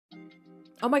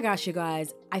Oh my gosh, you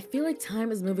guys, I feel like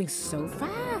time is moving so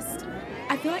fast.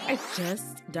 I feel like I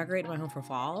just decorated my home for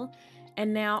fall,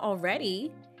 and now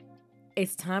already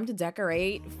it's time to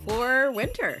decorate for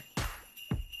winter.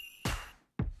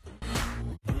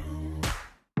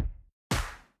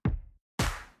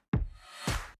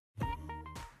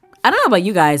 I don't know about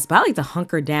you guys, but I like to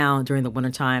hunker down during the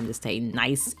wintertime to stay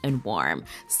nice and warm.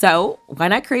 So why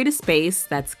not create a space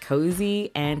that's cozy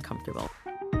and comfortable?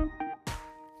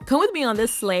 Come with me on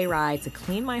this sleigh ride to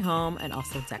clean my home and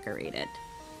also decorate it.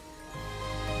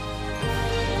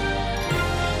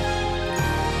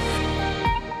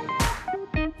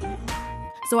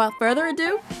 So without further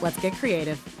ado, let's get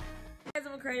creative. Hey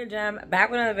guys, I'm Creative Gem, back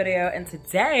with another video, and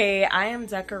today I am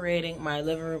decorating my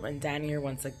living room and dining room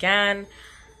once again.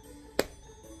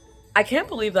 I can't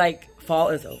believe like fall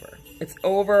is over. It's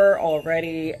over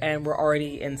already and we're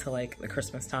already into like the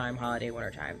Christmas time, holiday,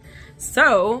 winter time.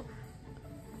 So,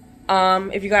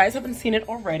 if you guys haven't seen it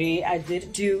already, I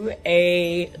did do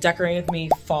a Decorating With Me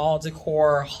fall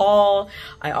decor haul.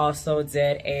 I also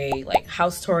did a like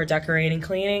house tour decorating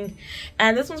cleaning.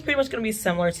 And this one's pretty much gonna be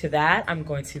similar to that. I'm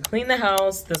going to clean the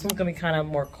house. This one's gonna be kind of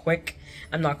more quick.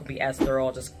 I'm not gonna be as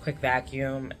thorough, just quick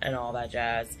vacuum and all that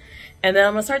jazz. And then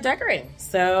I'm gonna start decorating.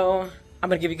 So I'm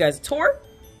gonna give you guys a tour.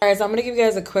 All right, so I'm gonna give you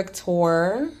guys a quick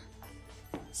tour.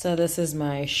 So this is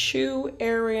my shoe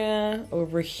area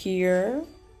over here.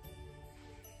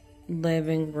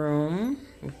 Living room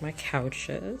with my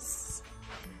couches.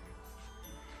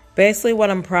 Basically what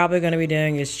I'm probably going to be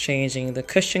doing is changing the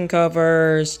cushion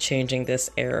covers, changing this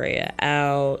area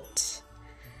out.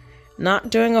 Not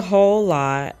doing a whole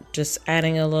lot, just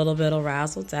adding a little bit of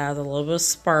razzle dazzle, a little bit of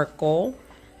sparkle.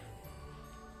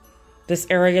 This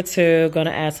area too, going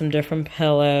to add some different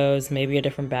pillows, maybe a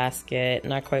different basket.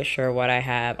 Not quite sure what I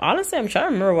have. Honestly, I'm trying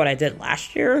to remember what I did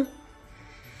last year.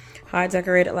 How I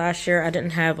decorated last year. I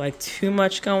didn't have like too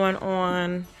much going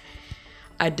on.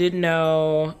 I did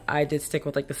know I did stick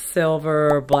with like the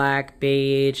silver, black,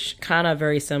 beige, kind of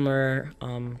very similar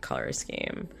color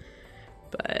scheme.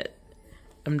 But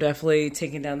I'm definitely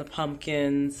taking down the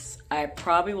pumpkins. I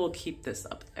probably will keep this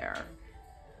up there.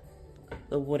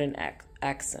 The wooden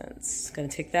accents. Gonna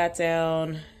take that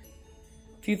down.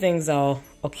 A few things I'll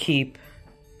keep,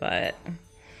 but.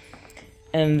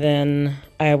 And then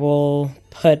I will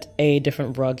put a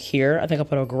different rug here. I think I'll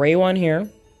put a gray one here.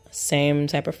 Same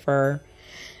type of fur.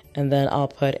 And then I'll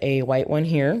put a white one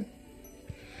here.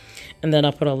 And then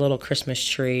I'll put a little Christmas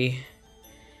tree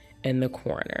in the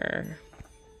corner.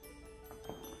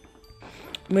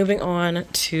 Moving on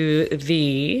to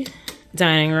the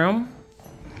dining room.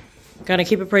 Gotta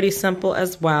keep it pretty simple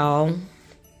as well.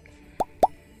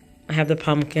 I have the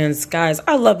pumpkins. Guys,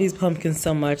 I love these pumpkins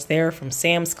so much. They are from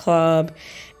Sam's Club,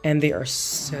 and they are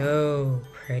so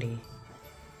pretty.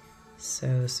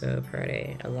 So, so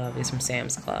pretty. I love these from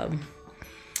Sam's Club.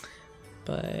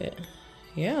 But,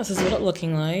 yeah, this is what it's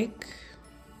looking like.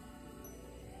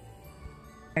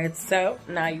 All right, so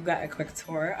now you got a quick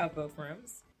tour of both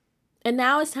rooms. And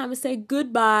now it's time to say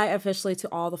goodbye officially to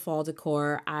all the fall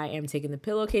decor. I am taking the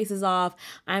pillowcases off.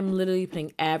 I'm literally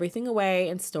putting everything away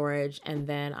in storage, and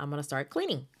then I'm gonna start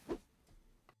cleaning.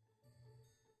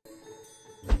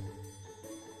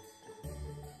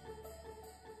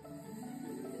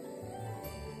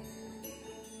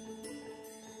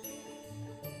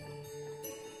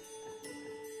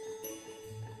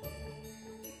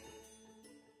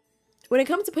 When it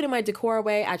comes to putting my decor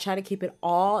away, I try to keep it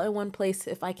all in one place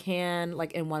if I can,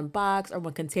 like in one box or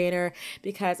one container,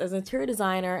 because as an interior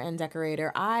designer and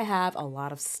decorator, I have a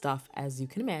lot of stuff, as you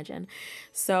can imagine.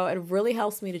 So it really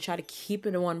helps me to try to keep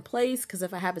it in one place, because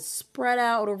if I have it spread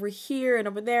out over here and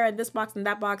over there and this box and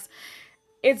that box,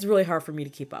 it's really hard for me to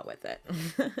keep up with it.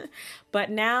 But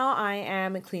now I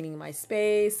am cleaning my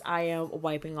space. I am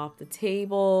wiping off the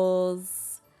tables.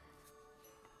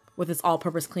 With this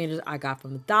all-purpose cleaner I got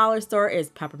from the dollar store is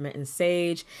peppermint and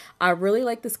sage. I really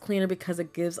like this cleaner because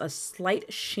it gives a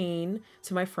slight sheen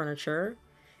to my furniture,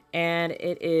 and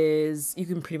it is, you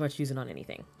can pretty much use it on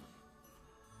anything.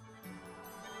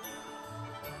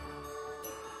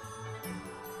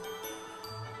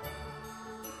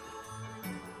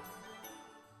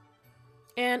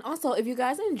 And also, if you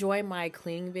guys enjoy my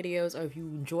cleaning videos, or if you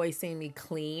enjoy seeing me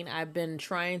clean, I've been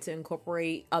trying to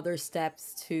incorporate other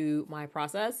steps to my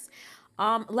process.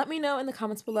 Let me know in the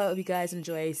comments below if you guys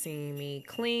enjoy seeing me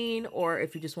clean, or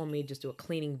if you just want me to just do a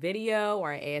cleaning video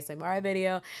or an ASMR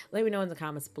video. Let me know in the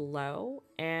comments below,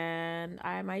 and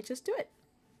I might just do it.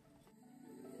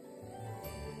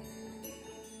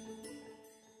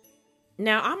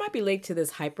 Now, I might be late to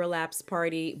this hyperlapse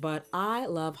party, but I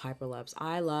love hyperlapse.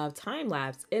 I love time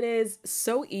lapse. It is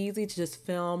so easy to just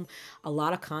film a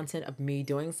lot of content of me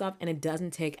doing stuff, and it doesn't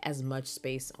take as much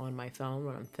space on my phone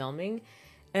when I'm filming.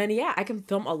 And yeah, I can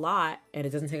film a lot and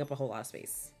it doesn't take up a whole lot of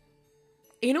space.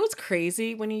 You know what's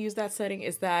crazy when you use that setting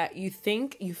is that you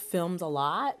think you filmed a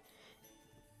lot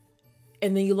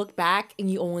and then you look back and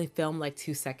you only film like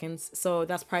 2 seconds. So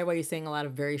that's probably why you're seeing a lot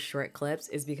of very short clips,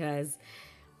 is because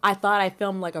I thought I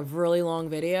filmed like a really long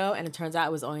video and it turns out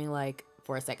it was only like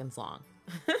 4 seconds long.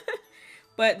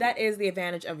 But that is the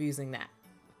advantage of using that.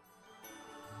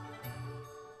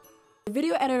 The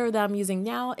video editor that I'm using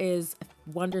now is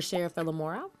Wondershare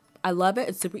Filmora. I love it.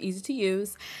 It's super easy to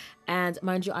use. And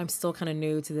mind you, I'm still kind of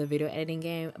new to the video editing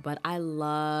game, but I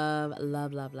love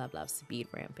speed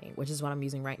ramping, which is what I'm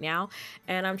using right now.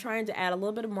 And I'm trying to add a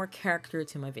little bit of more character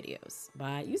to my videos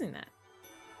by using that.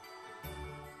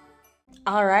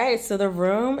 All right, so the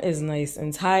room is nice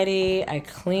and tidy. I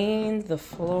cleaned the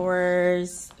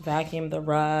floors, vacuumed the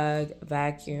rug,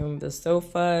 vacuumed the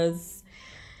sofas,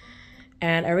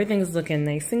 and everything's looking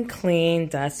nice and clean,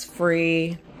 dust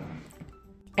free.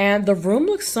 And the room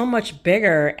looks so much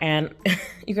bigger, and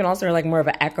you can also hear like more of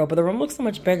an echo, but the room looks so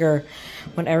much bigger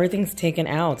when everything's taken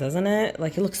out, doesn't it?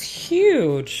 Like, it looks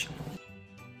huge.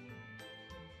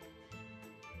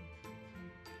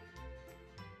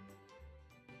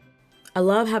 I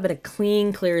love having a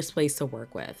clean, clear space to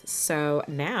work with. So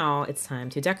now it's time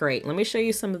to decorate. Let me show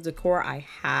you some of the decor I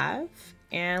have,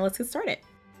 and let's get started.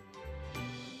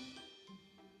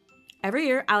 Every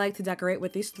year, I like to decorate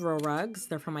with these throw rugs.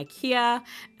 They're from IKEA,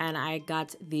 and I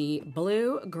got the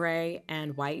blue, gray,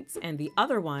 and whites, and the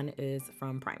other one is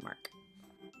from Primark.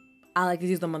 I like to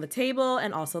use them on the table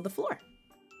and also the floor.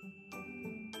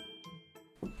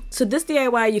 So this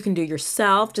DIY you can do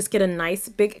yourself. Just get a nice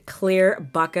big clear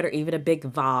bucket or even a big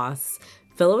vase.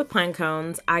 Fill it with pine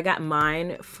cones. I got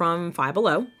mine from Five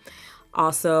Below.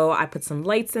 Also, I put some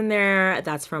lights in there.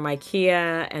 That's from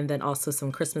IKEA. And then also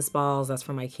some Christmas balls. That's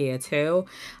from IKEA too.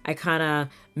 I kind of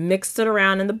mixed it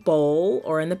around in the bowl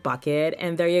or in the bucket.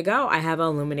 And there you go. I have an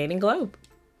illuminating globe.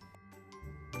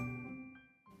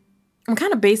 I'm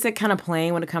kind of basic, kind of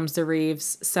plain when it comes to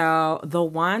wreaths. So the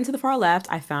one to the far left,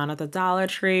 I found at the Dollar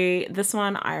Tree. This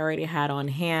one I already had on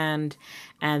hand.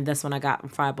 And this one I got from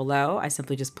Five Below. I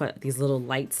simply just put these little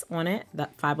lights on it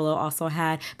that Five Below also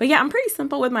had. But yeah, I'm pretty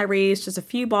simple with my wreaths. Just a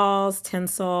few balls,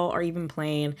 tinsel, or even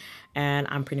plain. And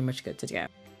I'm pretty much good to go.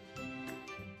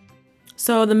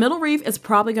 So the middle wreath is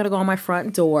probably going to go on my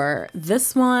front door.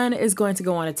 This one is going to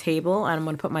go on a table. And I'm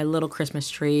going to put my little Christmas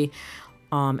tree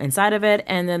inside of it.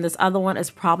 And then this other one is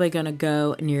probably going to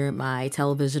go near my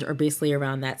television, or basically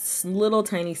around that little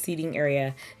tiny seating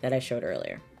area that I showed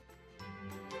earlier.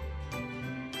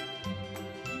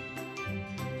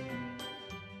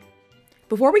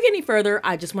 Before we get any further,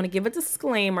 I just want to give a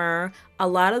disclaimer. A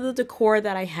lot of the decor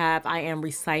that I have, I am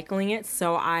recycling it.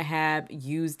 So I have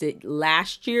used it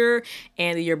last year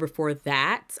and the year before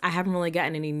that. I haven't really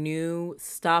gotten any new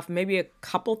stuff, maybe a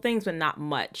couple things, but not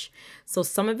much. So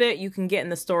some of it you can get in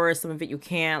the store, some of it you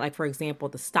can't. Like, for example,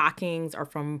 the stockings are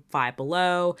from Five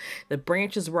Below. The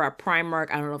branches were at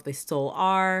Primark. I don't know if they still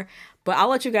are. But I'll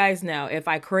let you guys know. If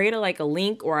I create a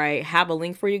link, or I have a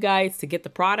link for you guys to get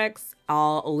the products,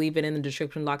 I'll leave it in the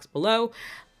description box below.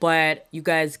 But you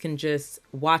guys can just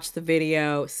watch the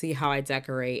video, see how I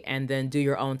decorate, and then do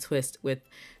your own twist with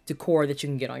decor that you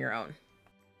can get on your own.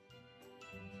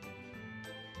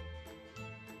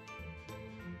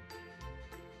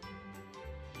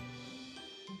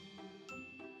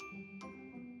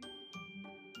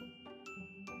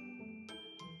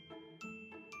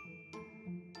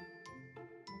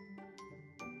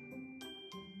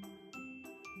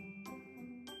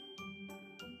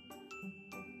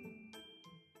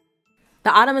 The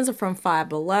ottomans are from Five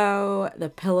Below. The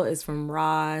pillow is from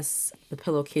Ross. The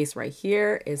pillowcase right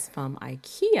here is from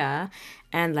IKEA.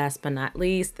 And last but not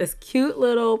least, this cute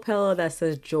little pillow that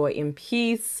says Joy and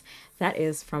Peace. That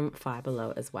is from Five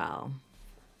Below as well.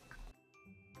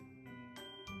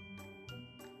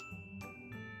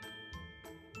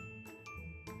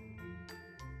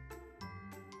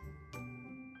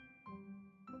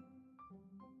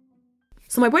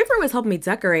 So my boyfriend was helping me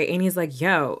decorate, and he's like,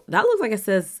 yo, that looks like it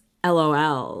says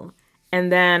LOL.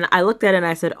 And then I looked at it and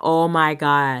I said, oh my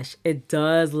gosh, it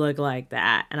does look like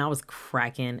that. And I was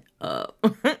cracking up.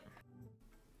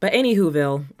 But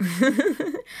anywhoville,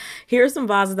 here are some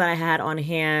vases that I had on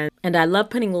hand. And I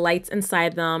love putting lights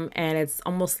inside them, and it's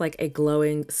almost like a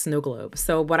glowing snow globe.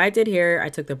 So what I did here, I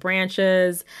took the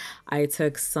branches, I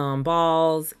took some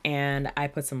balls, and I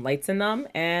put some lights in them,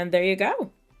 and there you go.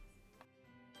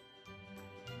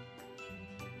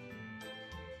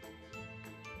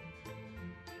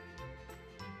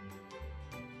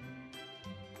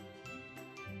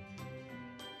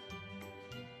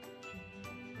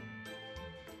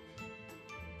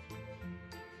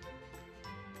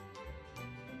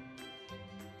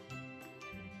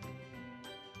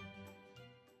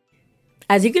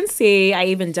 As you can see, I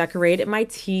even decorated my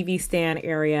TV stand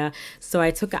area. So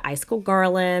I took an icicle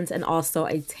garland and also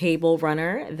a table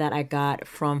runner that I got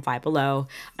from Five Below.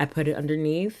 I put it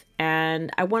underneath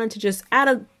and I wanted to just add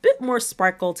a bit more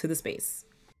sparkle to the space.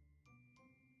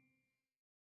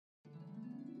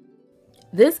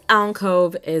 This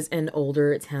alcove is in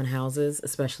older townhouses,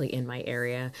 especially in my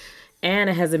area.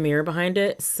 And it has a mirror behind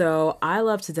it. So I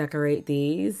love to decorate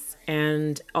these.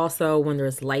 And also when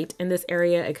there's light in this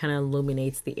area, it kind of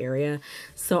illuminates the area.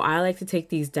 So I like to take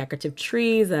these decorative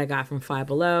trees that I got from Five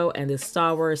Below and this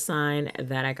Star Wars sign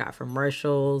that I got from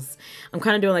Marshalls. I'm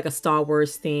kind of doing like a Star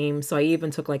Wars theme. So I even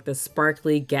took like the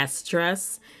sparkly guest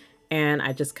dress and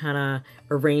I just kind of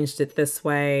arranged it this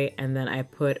way. And then I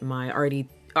put my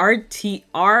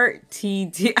R2D2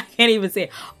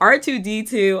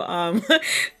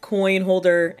 coin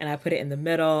holder and I put it in the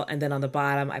middle, and then on the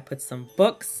bottom I put some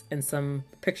books and some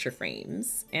picture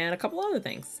frames and a couple other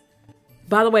things.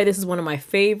 By the way, this is one of my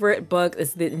favorite books.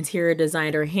 It's the Interior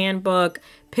Designer Handbook.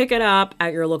 Pick it up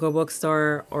at your local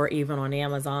bookstore or even on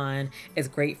Amazon. It's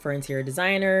great for interior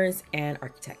designers and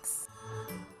architects.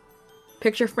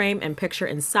 Picture frame and picture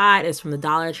inside is from the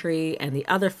Dollar Tree, and the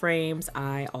other frames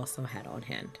I also had on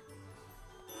hand.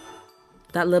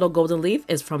 That little golden leaf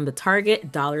is from the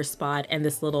Target Dollar Spot, and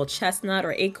this little chestnut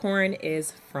or acorn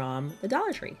is from the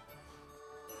Dollar Tree.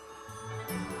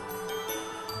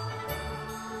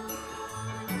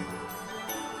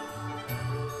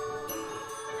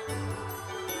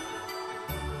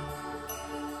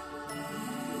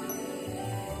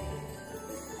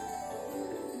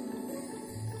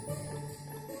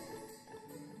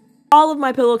 All of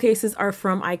my pillowcases are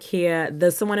from IKEA.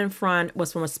 This one in front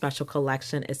was from a special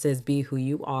collection. It says Be Who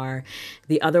You Are.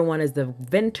 The other one is the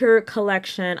Winter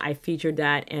collection. I featured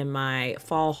that in my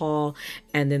fall haul.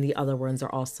 And then the other ones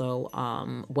are also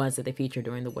ones that they feature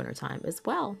during the winter time as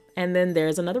well. And then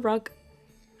there's another rug.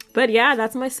 But yeah,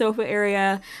 that's my sofa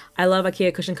area. I love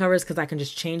IKEA cushion covers because I can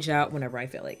just change it out whenever I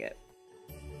feel like it.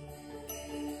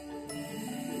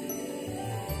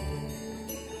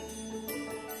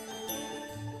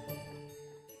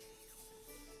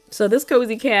 So this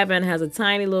cozy cabin has a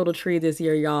tiny little tree this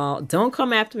year, y'all. Don't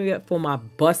come after me for my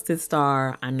busted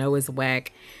star. I know it's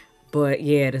whack, but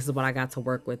yeah, this is what I got to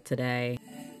work with today.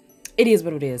 It is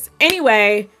what it is.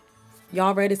 Anyway,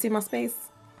 y'all ready to see my space?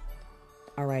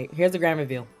 All right, here's the grand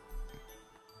reveal.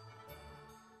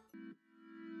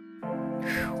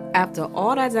 After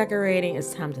all that decorating,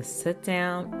 it's time to sit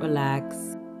down, relax,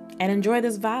 and enjoy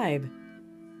this vibe.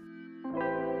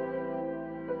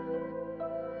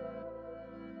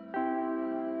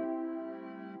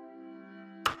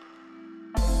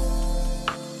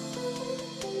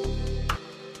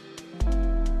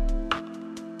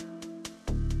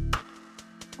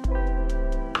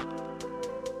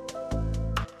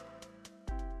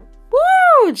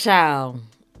 Woo, child.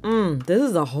 This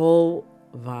is a whole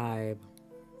vibe.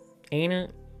 Ain't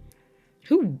it?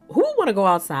 Who would want to go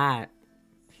outside?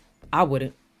 I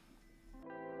wouldn't.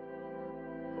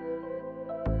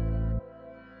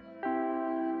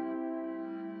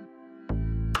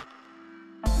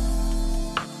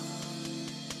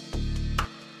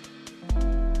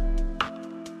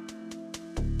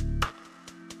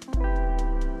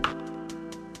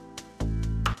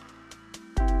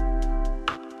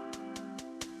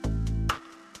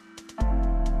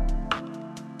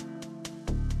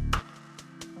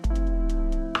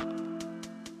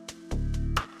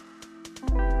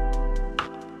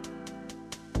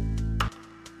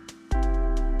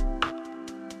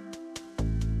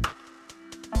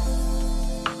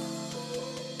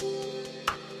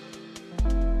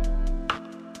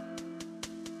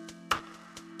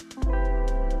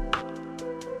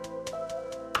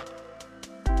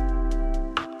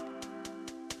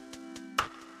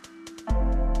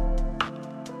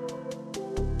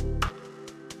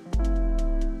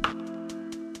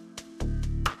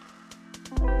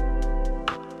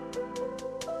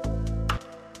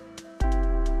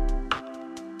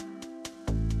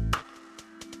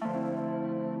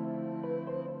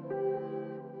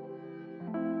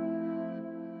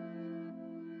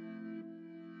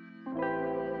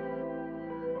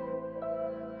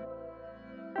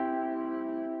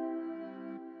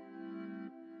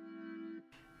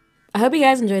 I hope you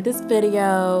guys enjoyed this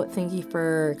video. Thank you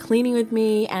for cleaning with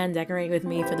me and decorating with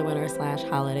me for the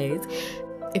winter/holidays.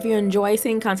 If you enjoy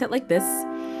seeing content like this,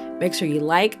 make sure you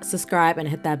like, subscribe, and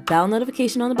hit that bell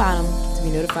notification on the bottom to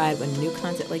be notified when new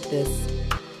content like this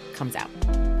comes out.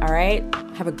 All right,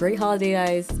 have a great holiday,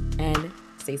 guys, and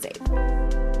stay safe.